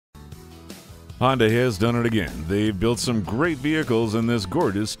Honda has done it again. They've built some great vehicles, and this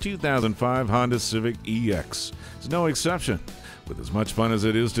gorgeous 2005 Honda Civic EX is no exception. With as much fun as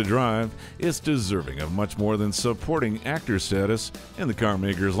it is to drive, it's deserving of much more than supporting actor status in the car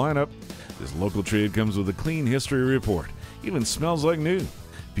maker's lineup. This local trade comes with a clean history report, even smells like new.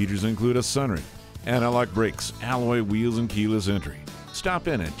 Features include a sunroof, anti-lock brakes, alloy wheels, and keyless entry. Stop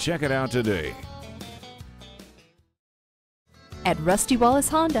in and check it out today. At Rusty Wallace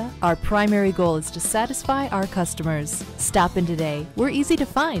Honda, our primary goal is to satisfy our customers. Stop in today. We're easy to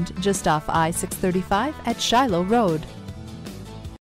find just off I-635 at Shiloh Road.